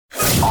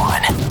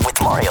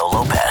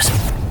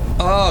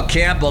Oh,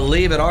 can't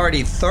believe it.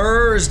 Already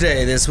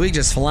Thursday this week,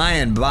 just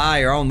flying by.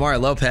 Your own Mario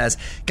Lopez.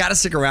 Got to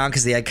stick around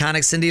because the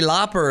iconic Cyndi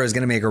Lauper is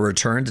going to make a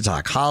return to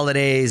talk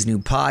holidays, new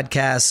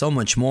podcasts, so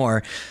much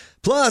more.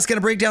 Plus, going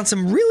to break down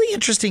some really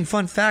interesting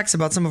fun facts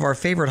about some of our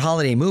favorite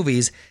holiday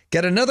movies,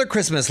 get another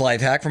Christmas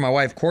life hack from my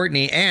wife,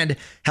 Courtney, and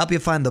help you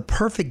find the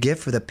perfect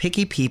gift for the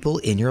picky people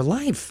in your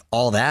life.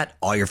 All that,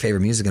 all your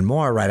favorite music and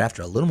more right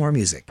after a little more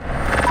music.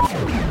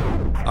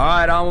 All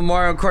right, I'm with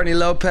Mario and Courtney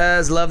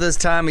Lopez. Love this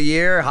time of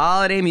year.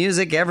 Holiday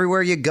music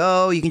everywhere you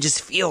go. You can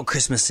just feel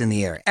Christmas in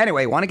the air.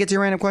 Anyway, want to get to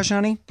your random question,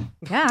 honey?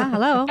 Yeah,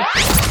 hello.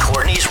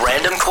 Courtney's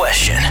random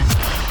question.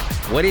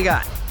 What do you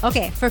got?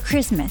 Okay, for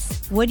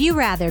Christmas, would you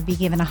rather be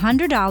given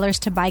 $100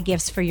 to buy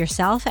gifts for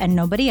yourself and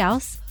nobody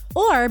else,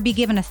 or be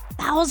given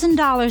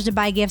 $1,000 to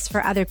buy gifts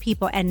for other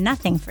people and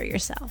nothing for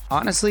yourself?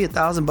 Honestly,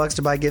 $1,000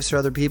 to buy gifts for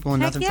other people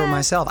and Heck nothing yeah. for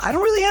myself. I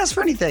don't really ask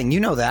for anything. You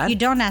know that. You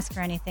don't ask for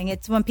anything.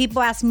 It's when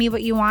people ask me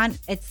what you want,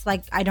 it's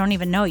like I don't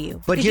even know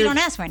you. But Because you don't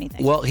ask for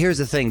anything. Well, here's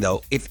the thing,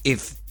 though.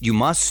 If you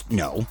must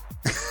know,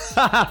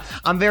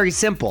 I'm very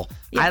simple.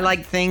 Yeah. I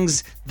like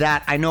things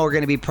that I know are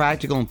going to be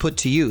practical and put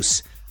to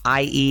use,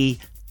 i.e.,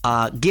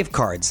 gift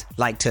cards,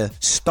 like to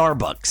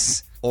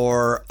Starbucks.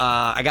 Or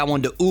I got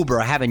one to Uber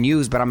I haven't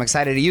used, but I'm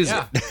excited to use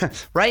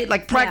it. Right?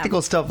 Like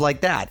practical stuff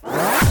like that.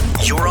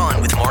 You're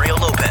on with Mario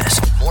Lopez.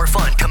 More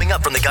fun coming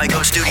up from the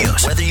Geico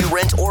Studios. Whether you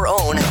rent or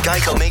own,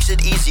 Geico makes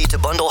it easy to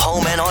bundle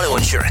home and auto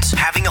insurance.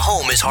 Having a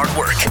home is hard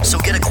work, so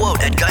get a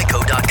quote at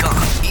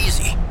geico.com.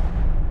 Easy.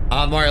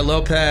 I'm Mario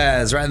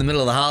Lopez, right in the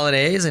middle of the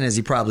holidays, and as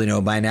you probably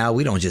know by now,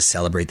 we don't just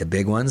celebrate the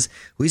big ones.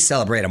 We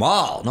celebrate them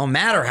all, no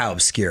matter how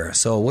obscure.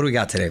 So what do we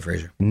got today,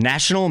 Fraser?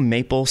 National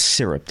Maple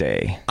Syrup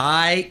Day.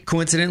 I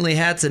coincidentally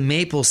had some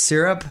maple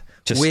syrup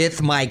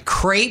with my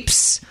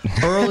crepes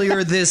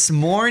earlier this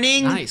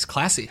morning. Nice,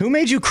 classy. Who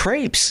made you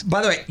crepes?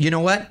 By the way, you know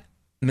what?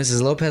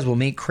 Mrs. Lopez will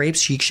make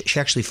crepes. She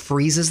actually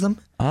freezes them.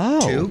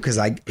 Too, because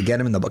I get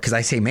them in the book. Because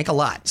I say make a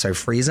lot, so I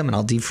freeze them and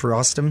I'll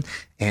defrost them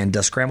and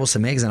scramble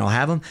some eggs and I'll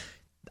have them.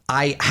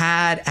 I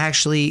had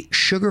actually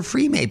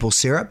sugar-free maple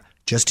syrup,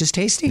 just as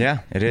tasty. Yeah,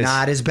 it is.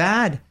 Not as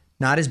bad.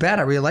 Not as bad.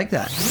 I really like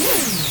that.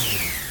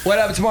 What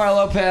up, it's Mario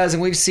Lopez,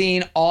 and we've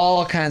seen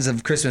all kinds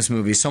of Christmas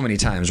movies so many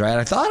times, right?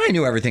 I thought I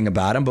knew everything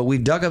about them, but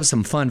we've dug up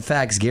some fun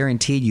facts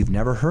guaranteed you've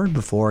never heard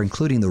before,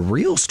 including the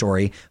real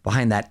story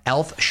behind that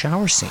elf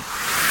shower scene.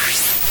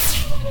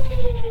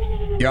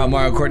 You're on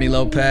Mario Courtney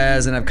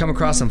Lopez, and I've come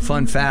across some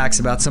fun facts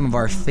about some of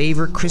our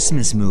favorite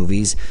Christmas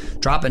movies,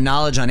 dropping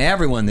knowledge on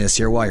everyone this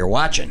year while you're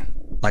watching.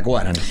 Like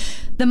what, honey?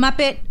 The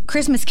Muppet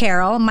Christmas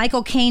Carol,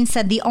 Michael Caine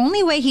said the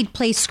only way he'd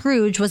play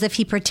Scrooge was if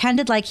he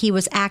pretended like he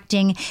was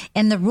acting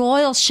in the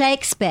Royal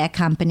Shakespeare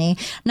Company.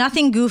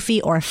 Nothing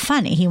goofy or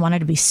funny. He wanted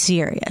to be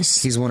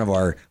serious. He's one of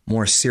our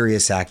more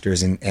serious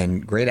actors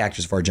and great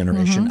actors of our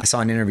generation. I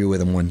saw an interview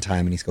with him one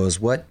time, and he goes,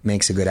 "What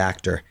makes a good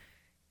actor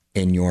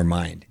in your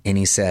mind?" And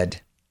he said,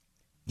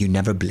 "You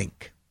never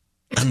blink."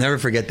 I'll never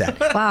forget that.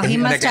 Wow, he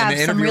must have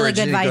some really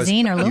good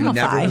Visine or Lumify. You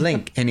never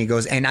blink. And he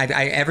goes, and I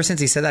ever since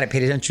he said that, I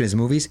paid attention to his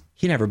movies.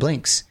 He never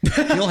blinks.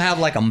 He'll have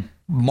like a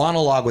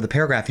monologue with a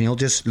paragraph and he'll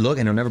just look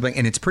and he'll never blink.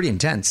 And it's pretty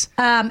intense.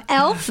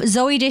 Elf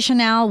Zooey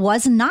Deschanel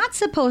was not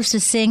supposed to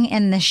sing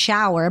in the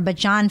shower, but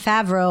Jon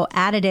Favreau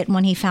added it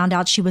when he found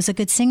out she was a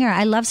good singer.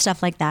 I love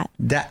stuff like that.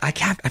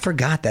 I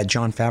forgot that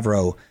Jon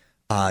Favreau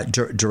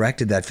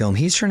directed that film.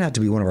 He's turned out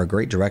to be one of our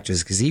great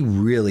directors because he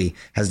really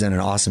has done an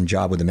awesome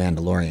job with The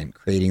Mandalorian,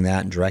 creating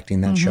that and directing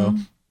that show.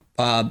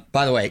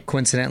 By the way,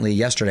 coincidentally,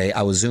 yesterday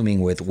I was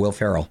Zooming with Will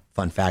Ferrell.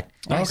 Fun fact.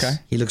 Nice. Okay.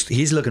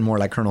 He's looking more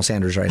like Colonel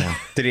Sanders right now.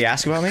 Did he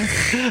ask about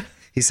me?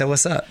 He said,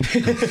 "What's up?"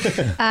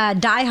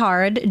 Die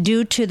Hard,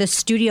 due to the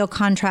studio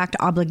contract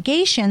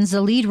obligations,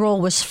 the lead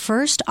role was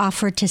first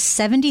offered to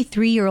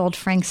 73-year-old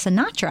Frank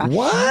Sinatra.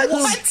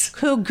 What?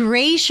 Who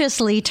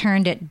graciously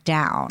turned it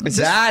down.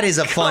 That is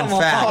a fun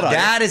fact. Hold on.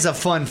 That is a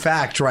fun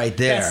fact right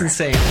there. That's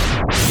insane.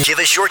 Give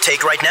us your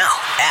take right now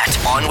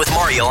at On With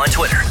Mario on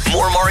Twitter.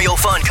 More Mario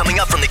fun coming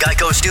up from the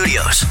Geico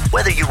Studios.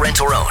 Whether you rent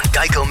or own,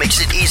 Geico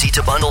makes it easy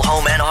to bundle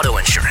home and auto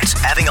insurance.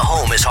 Having a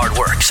home is hard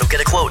work, so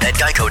get a quote at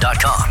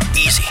geico.com.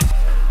 Easy.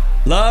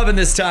 Loving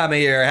this time of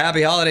year.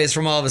 Happy holidays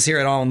from all of us here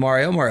at On with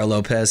Mario. Mario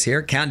Lopez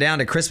here. Countdown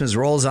to Christmas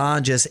rolls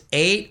on. Just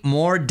 8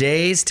 more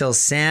days till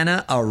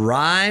Santa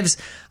arrives.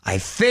 I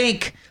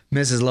think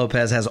Mrs.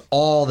 Lopez has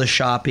all the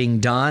shopping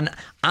done.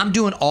 I'm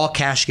doing all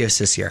cash gifts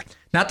this year.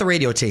 Not the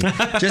radio team.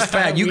 Just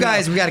fat. You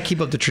guys, we got to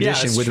keep up the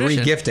tradition with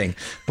re-gifting.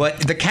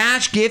 But the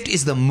cash gift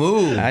is the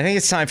move. I think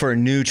it's time for a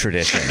new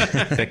tradition.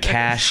 The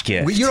cash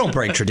gift. You don't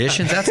break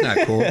traditions. That's not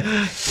cool.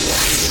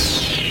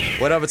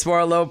 What up, it's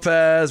Mario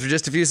Lopez. We're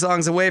just a few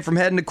songs away from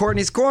heading to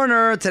Courtney's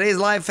Corner. Today's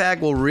life hack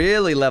will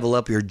really level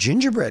up your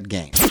gingerbread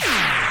game.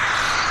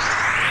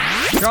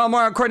 You're on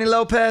Mario, Courtney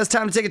Lopez.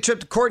 Time to take a trip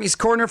to Courtney's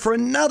Corner for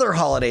another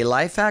holiday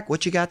life hack.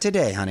 What you got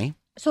today, honey?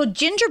 So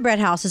gingerbread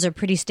houses are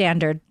pretty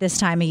standard this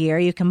time of year.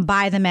 You can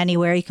buy them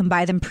anywhere. You can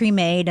buy them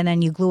pre-made and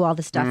then you glue all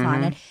the stuff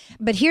on it.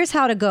 But here's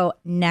how to go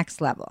next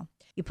level.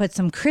 You put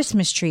some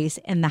Christmas trees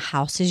in the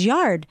house's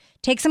yard.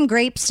 Take some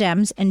grape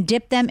stems and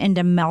dip them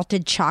into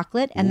melted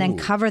chocolate and then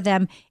cover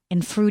them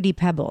in fruity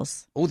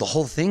pebbles. Oh, the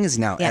whole thing is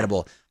now Yeah.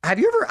 edible. Have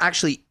you ever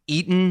actually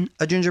eaten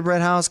a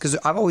gingerbread house? Because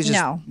I've always just,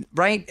 No.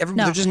 right?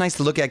 No. They're just nice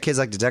to look at. Kids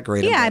like to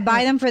decorate them. Yeah, I but-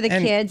 buy them for the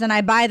kids, and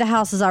I buy the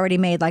houses already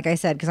made, like I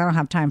said, because I don't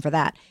have time for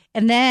that.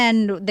 And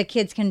then the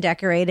kids can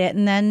decorate it,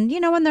 and then,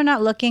 when they're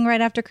not looking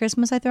right after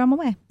Christmas, I throw them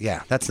away.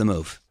 Yeah, that's the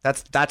move.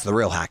 That's the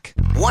real hack.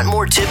 Want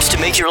more tips to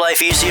make your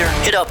life easier?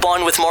 Hit up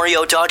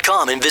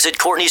onwithmario.com and visit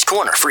Courtney's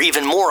Corner for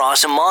even more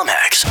awesome mom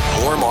hacks.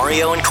 More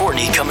Mario and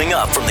Courtney coming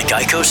up from the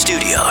Geico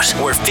Studios,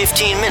 where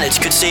 15 minutes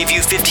could save you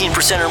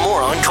 15% or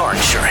more on car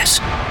insurance.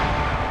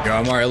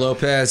 Yo, Mario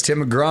Lopez,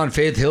 Tim McGraw, and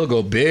Faith Hill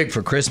go big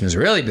for Christmas,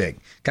 really big.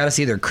 Got to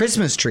see their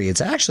Christmas tree.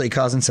 It's actually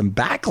causing some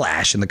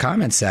backlash in the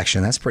comments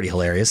section. That's pretty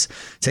hilarious.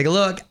 Take a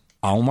look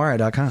on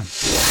Mario.com.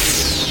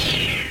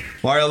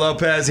 Mario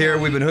Lopez here.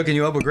 We've been hooking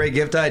you up with great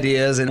gift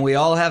ideas, and we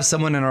all have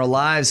someone in our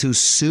lives who's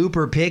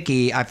super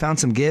picky. I found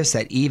some gifts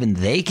that even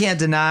they can't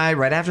deny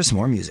right after some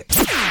more music.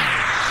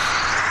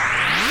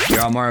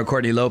 You're on Mario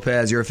Courtney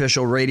Lopez, your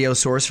official radio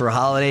source for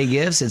holiday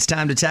gifts. It's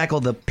time to tackle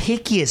the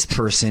pickiest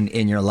person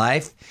in your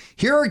life.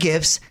 Here are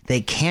gifts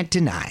they can't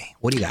deny.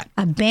 What do you got?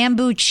 A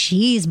bamboo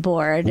cheese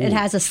board. It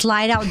has a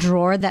slide-out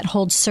drawer that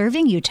holds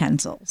serving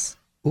utensils.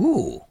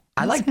 Ooh,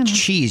 I like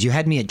cheese. You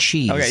had me at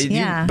cheese. Okay,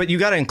 Yeah. but you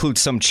got to include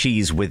some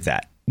cheese with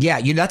that.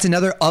 Yeah, that's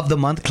another of the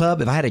month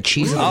club. If I had a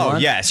cheese of the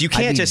month, yes, you I'd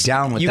can't be just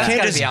down with you that. can't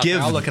Gotta just be out give.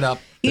 there. I'll look it up.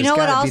 You There's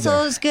know what gotta be also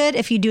there. is good?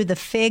 If you do the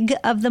fig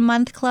of the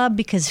month club,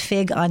 because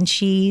fig on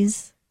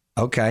cheese.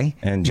 Okay.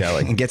 And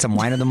jelly. And get some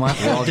wine of the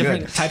month. We're all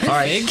Different good. type of All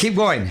right, fig? keep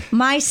going.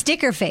 My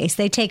sticker face.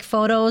 They take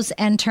photos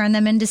and turn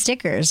them into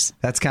stickers.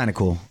 That's kind of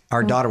cool.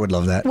 Our daughter would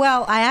love that.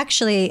 Well, I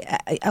actually,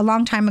 a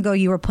long time ago,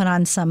 you were put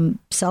on some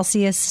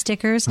Celsius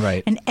stickers.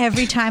 Right. And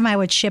every time I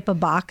would ship a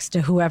box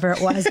to whoever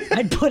it was,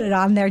 I'd put it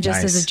on there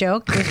just as Nice. a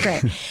joke. It was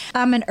great.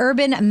 An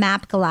urban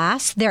map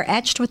glass. They're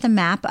etched with a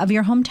map of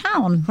your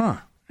hometown. Huh.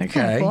 Kinda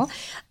Okay. cool.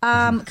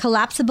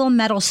 Collapsible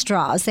metal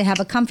straws. They have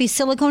a comfy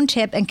silicone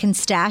tip and can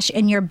stash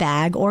in your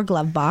bag or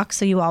glove box.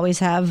 So you always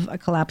have a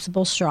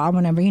collapsible straw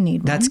whenever you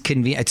need one. That's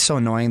convenient. It's so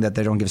annoying that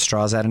they don't give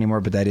straws out anymore,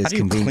 but that is How do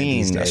you convenient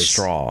these clean a days.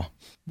 straw?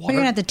 You're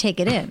going to have to take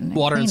it in.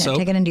 Water and Clean it, soap?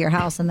 Take it into your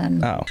house and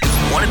then... Oh.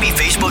 Want to be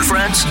Facebook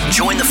friends?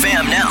 Join the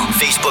fam now.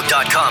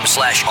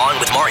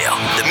 Facebook.com/OnWithMario.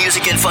 The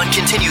music and fun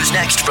continues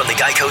next from the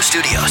Geico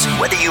Studios.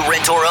 Whether you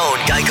rent or own,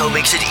 Geico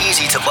makes it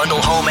easy to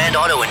bundle home and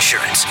auto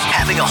insurance.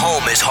 Having a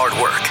home is hard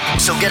work.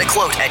 So get a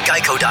quote at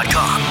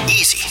Geico.com.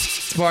 Easy.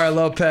 It's Mario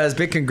Lopez.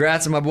 Big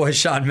congrats to my boy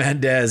Shawn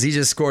Mendes. He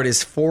just scored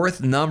his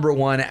 4th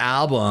 #1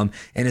 album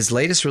and his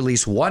latest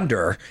release,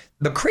 Wonder.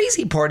 The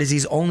crazy part is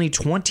he's only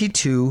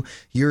 22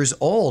 years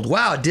old.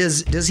 Wow,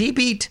 does he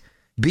beat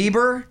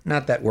Bieber?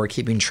 Not that we're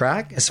keeping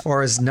track as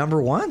far as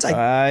 #1s.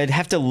 I'd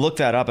have to look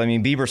that up. I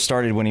mean, Bieber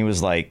started when he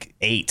was like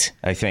 8,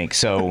 I think.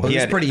 So he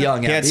was pretty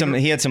young, He yeah. had Bieber-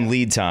 he had some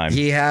lead time.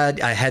 He had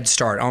a head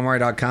start on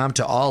Mario.com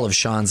to all of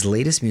Shawn's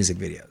latest music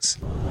videos.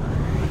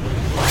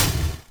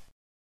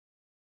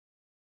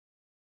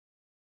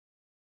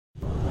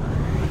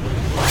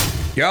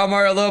 Yo,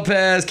 Mario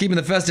Lopez, keeping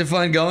the festive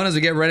fun going as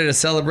we get ready to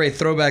celebrate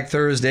Throwback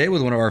Thursday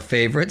with one of our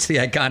favorites, the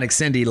iconic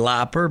Cyndi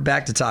Lauper.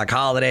 Back to talk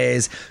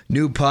holidays,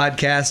 new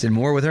podcast, and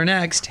more with her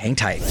next. Hang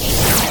tight.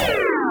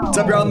 What's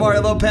up, y'all?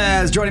 Mario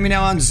Lopez. Joining me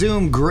now on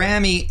Zoom,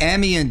 Grammy,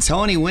 Emmy, and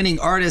Tony winning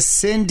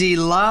artist Cyndi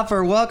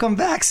Lauper. Welcome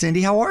back,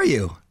 Cyndi. How are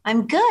you?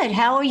 I'm good.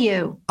 How are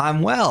you?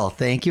 I'm well,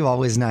 thank you.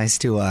 Always nice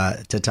to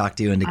talk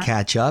to you and to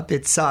catch up.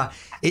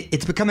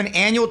 It's become an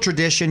annual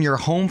tradition. You're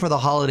home for the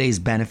holidays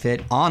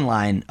benefit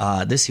online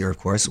this year, of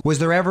course. Was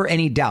there ever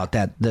any doubt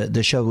that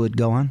the show would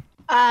go on?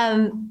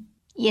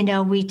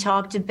 We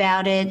talked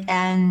about it,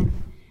 and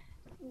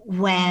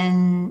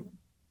when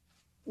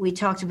we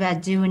talked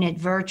about doing it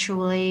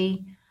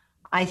virtually,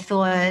 I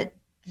thought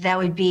that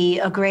would be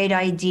a great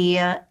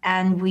idea,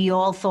 and we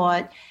all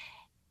thought,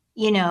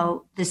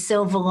 the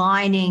silver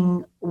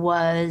lining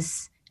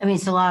was,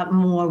 it's a lot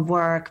more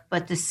work,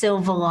 but the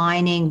silver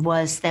lining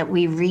was that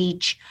we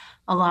reach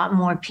a lot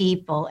more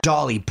people.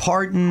 Dolly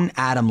Parton,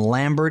 Adam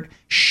Lambert,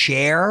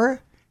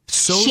 Cher.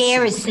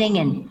 Cher is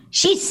singing.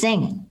 She's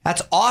singing.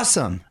 That's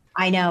awesome.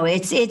 I know.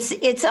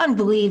 It's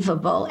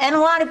unbelievable. And a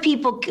lot of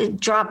people could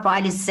drop by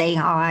to say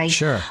hi.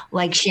 Sure.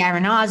 Like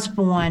Sharon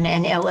Osbourne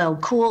and LL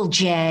Cool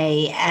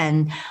J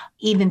and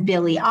even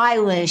Billie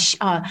Eilish.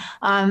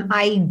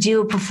 I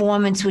do a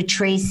performance with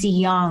Tracy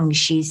Young.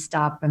 She's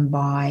stopping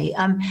by.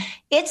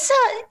 It's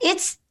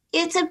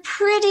a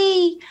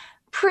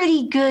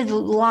pretty good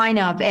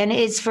lineup, and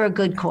it's for a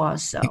good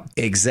cause. So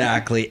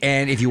Exactly.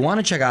 And if you want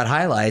to check out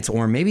highlights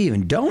or maybe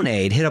even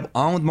donate, hit up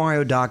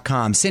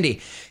onwithmario.com.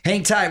 Cyndi,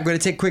 hang tight. We're going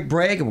to take a quick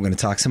break and we're going to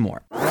talk some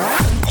more.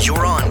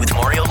 You're on with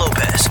Mario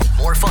Lopez.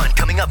 More fun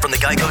coming up from the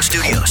Geico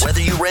Studios. Whether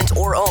you rent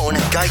or own,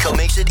 Geico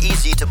makes it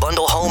easy to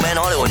bundle home and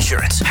auto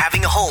insurance.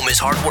 Having a home is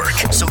hard work.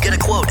 So get a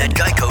quote at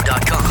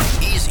Geico.com.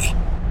 Easy.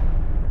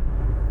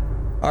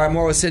 All right,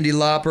 more with Cyndi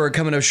Lauper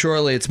coming up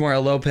shortly. It's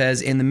Mario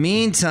Lopez. In the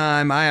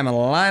meantime, I am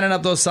lining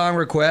up those song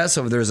requests.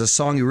 So if there's a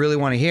song you really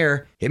want to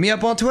hear, hit me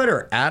up on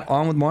Twitter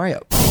 @OnWithMario.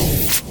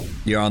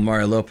 You're on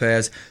Mario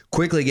Lopez.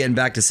 Quickly getting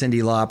back to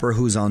Cyndi Lauper,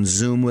 who's on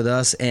Zoom with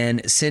us.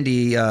 And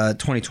Cyndi,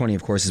 2020,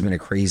 of course, has been a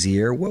crazy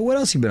year. What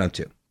else have you been up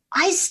to?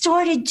 I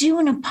started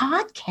doing a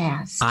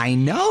podcast. I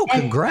know.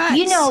 Congrats.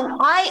 And,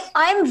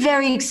 I'm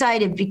very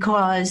excited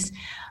because,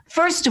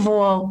 first of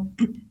all,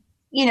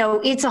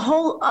 it's a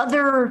whole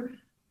other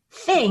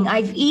thing.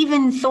 I've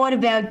even thought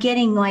about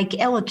getting like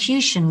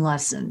elocution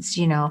lessons,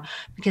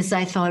 because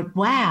I thought,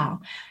 wow,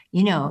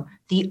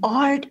 the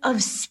art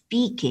of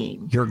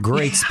speaking. You're a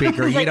great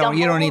speaker. You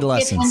don't need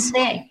lessons.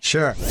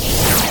 Sure.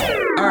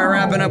 All right,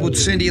 wrapping up with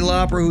Cyndi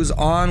Lauper, who's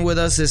on with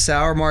us this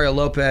hour. Mario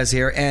Lopez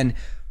here. And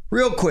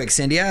real quick,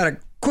 Cyndi, I had a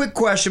quick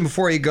question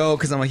before you go,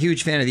 because I'm a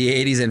huge fan of the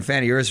 80s and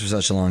fan of yours for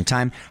such a long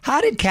time.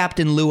 How did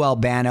Captain Lou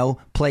Albano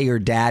play your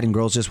dad in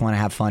Girls Just Want to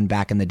Have Fun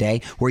back in the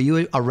day? Were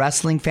you a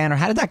wrestling fan, or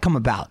how did that come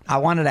about? I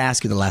wanted to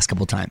ask you the last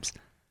couple times.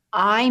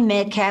 I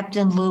met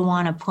Captain Lou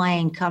on a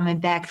plane coming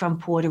back from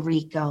Puerto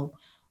Rico.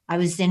 I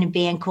was in a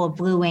band called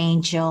Blue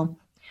Angel.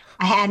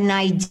 I had an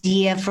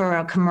idea for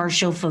a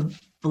commercial for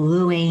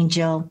Blue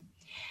Angel.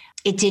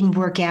 It didn't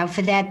work out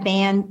for that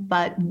band,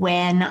 but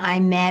when I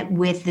met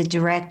with the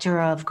director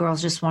of Girls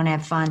Just Want to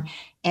Have Fun,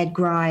 Ed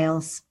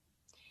Griles,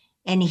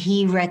 and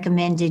he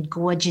recommended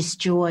Gorgeous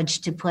George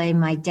to play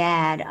my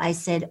dad, I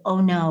said, oh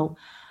no,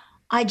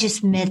 I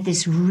just met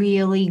this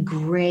really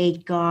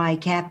great guy,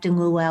 Captain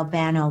Lou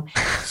Albano,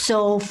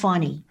 so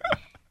funny.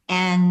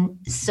 And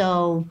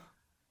so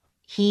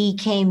he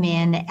came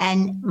in,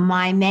 and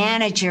my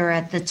manager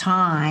at the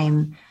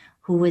time,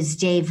 who was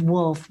Dave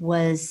Wolf,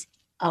 was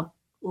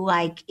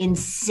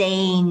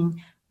insane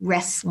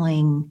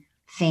wrestling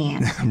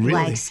fan,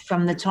 Really?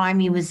 From the time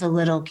he was a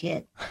little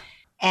kid.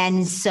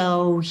 And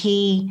so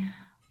he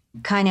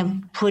kind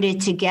of put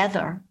it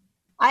together.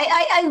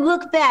 I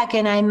look back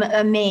and I'm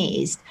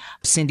amazed.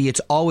 Cyndi,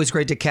 it's always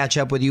great to catch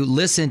up with you.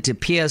 Listen to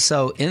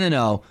PSO in the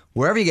Know,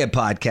 wherever you get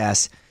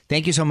podcasts.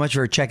 Thank you so much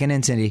for checking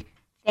in, Cyndi.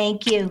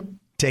 Thank you.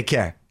 Take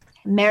care.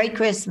 Merry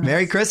Christmas.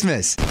 Merry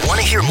Christmas.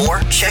 Want to hear more?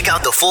 Check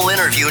out the full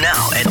interview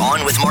now at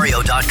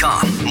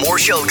OnWithMario.com. More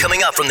show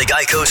coming up from the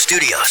Geico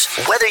Studios.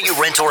 Whether you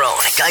rent or own,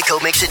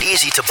 Geico makes it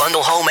easy to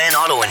bundle home and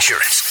auto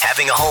insurance.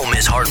 Having a home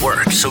is hard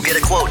work, so get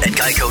a quote at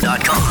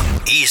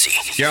Geico.com. Easy.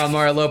 You're on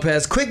Mario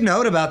Lopez. Quick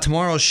note about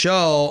tomorrow's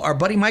show. Our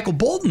buddy Michael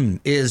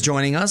Bolton is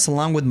joining us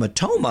along with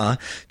Matoma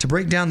to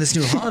break down this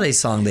new holiday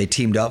song they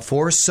teamed up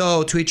for.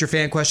 So tweet your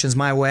fan questions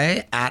my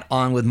way at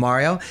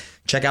OnWithMario.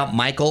 Check out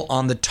Michael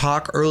on the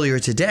talk earlier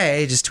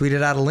today. Just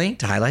tweeted out a link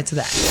to highlights of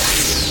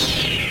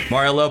that.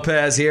 Mario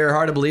Lopez here.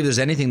 Hard to believe there's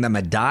anything that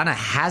Madonna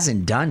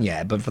hasn't done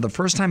yet, but for the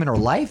first time in her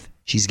life,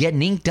 she's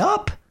getting inked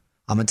up.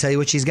 I'm going to tell you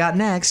what she's got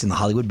next in the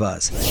Hollywood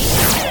Buzz.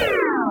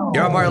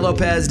 You're on Mario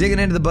Lopez, digging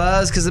into the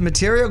buzz because the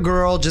Material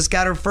Girl just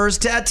got her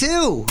first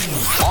tattoo.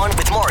 On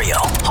with Mario,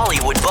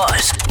 Hollywood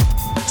Buzz.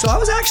 So I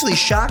was actually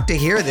shocked to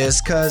hear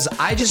this because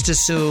I just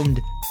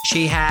assumed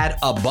she had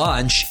a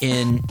bunch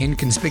in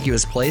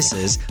inconspicuous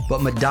places,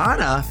 but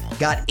Madonna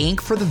got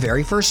ink for the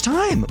very first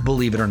time,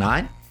 believe it or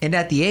not, and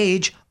at the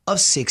age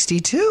of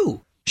 62.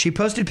 She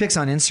posted pics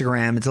on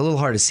Instagram. It's a little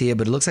hard to see it,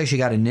 but it looks like she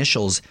got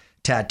initials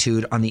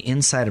tattooed on the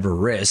inside of her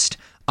wrist.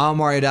 On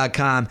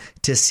Mario.com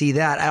to see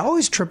that. I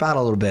always trip out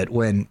a little bit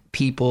when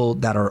people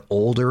that are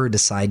older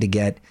decide to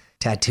get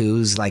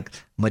tattoos, like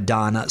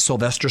Madonna,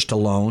 Sylvester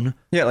Stallone.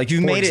 Yeah, like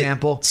you've made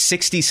example. it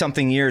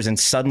 60-something years and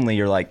suddenly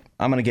you're like,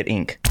 I'm going to get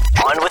ink.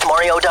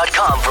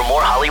 OnWithMario.com for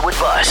more Hollywood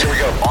buzz. Here we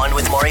go. On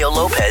with Mario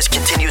Lopez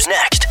continues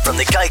next from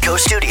the Geico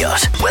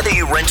Studios. Whether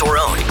you rent or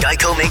own,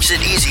 Geico makes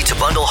it easy to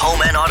bundle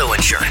home and auto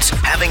insurance.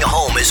 Having a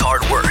home is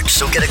hard work,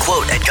 so get a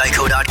quote at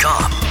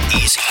Geico.com.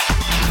 Easy.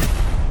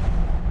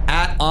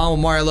 At On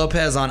with Mario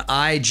Lopez on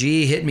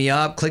IG. Hit me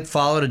up. Click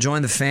follow to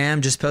join the fam.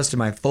 Just posted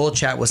my full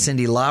chat with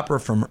Cyndi Lauper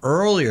from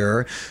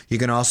earlier. You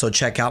can also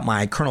check out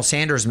my Colonel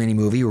Sanders mini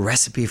movie,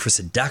 Recipe for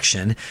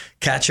Seduction.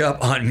 Catch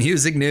up on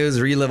music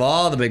news, relive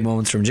all the big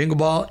moments from Jingle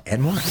Ball,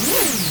 and more.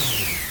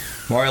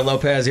 Mario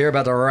Lopez here,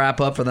 about to wrap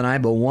up for the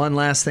night, but one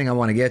last thing I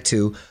want to get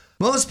to.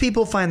 Most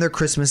people find their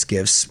Christmas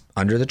gifts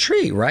under the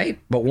tree, right?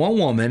 But one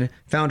woman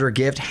found her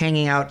gift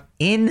hanging out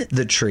in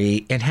the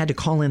tree and had to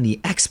call in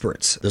the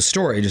experts. The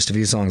story just a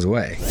few songs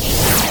away.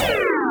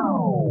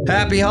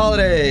 Happy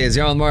holidays.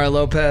 You're on Mario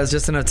Lopez.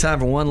 Just enough time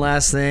for one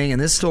last thing. And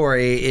this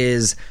story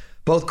is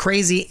both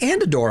crazy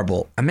and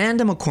adorable.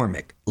 Amanda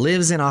McCormick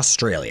lives in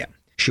Australia.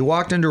 She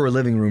walked into her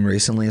living room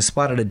recently and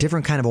spotted a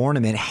different kind of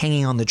ornament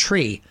hanging on the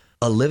tree.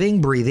 A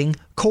living, breathing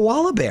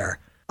koala bear.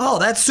 Oh,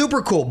 that's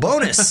super cool.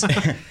 Bonus.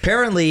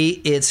 Apparently,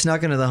 it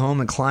snuck into the home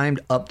and climbed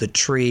up the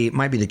tree. It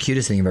might be the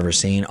cutest thing you've ever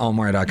seen.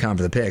 Allmario.com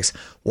for the pics.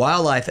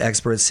 Wildlife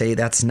experts say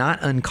that's not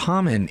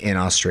uncommon in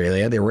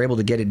Australia. They were able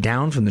to get it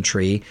down from the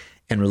tree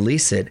and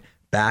release it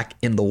back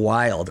in the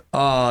wild.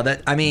 Oh,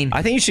 I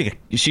think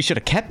she should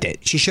have kept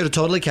it. She should have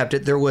totally kept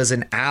it. There was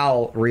an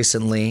owl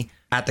recently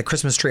at the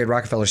Christmas tree at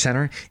Rockefeller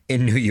Center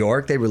in New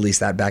York. They released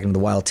that back into the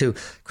wild too.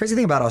 Crazy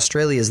thing about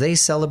Australia is they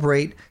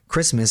celebrate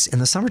Christmas in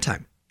the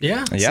summertime.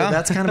 Yeah. So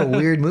that's kind of a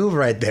weird move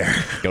right there.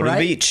 Go to the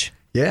beach.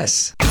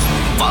 Yes.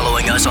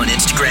 Following us on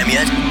Instagram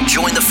yet?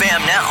 Join the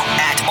fam now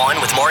at On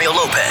With Mario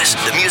Lopez.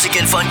 The music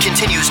and fun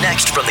continues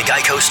next from the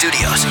Geico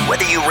Studios.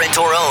 Whether you rent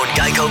or own,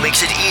 Geico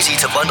makes it easy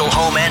to bundle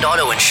home and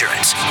auto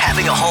insurance.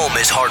 Having a home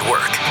is hard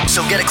work,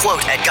 so get a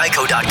quote at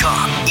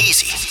geico.com.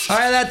 Easy. All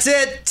right, that's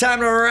it.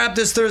 Time to wrap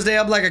this Thursday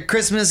up like a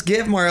Christmas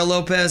gift. Mario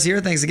Lopez here.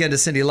 Thanks again to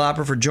Cyndi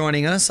Lauper for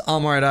joining us.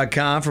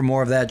 OnMario.com for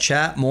more of that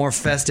chat. More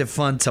festive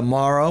fun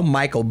tomorrow.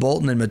 Michael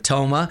Bolton and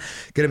Matoma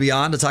going to be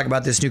on to talk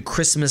about this new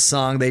Christmas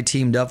song they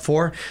teamed up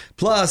for.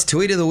 Plus,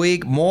 Tweet of the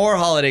Week, more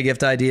holiday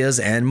gift ideas,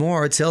 and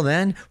more. Till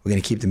then, we're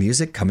going to keep the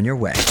music coming your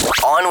way.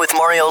 On with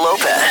Mario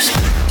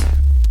Lopez.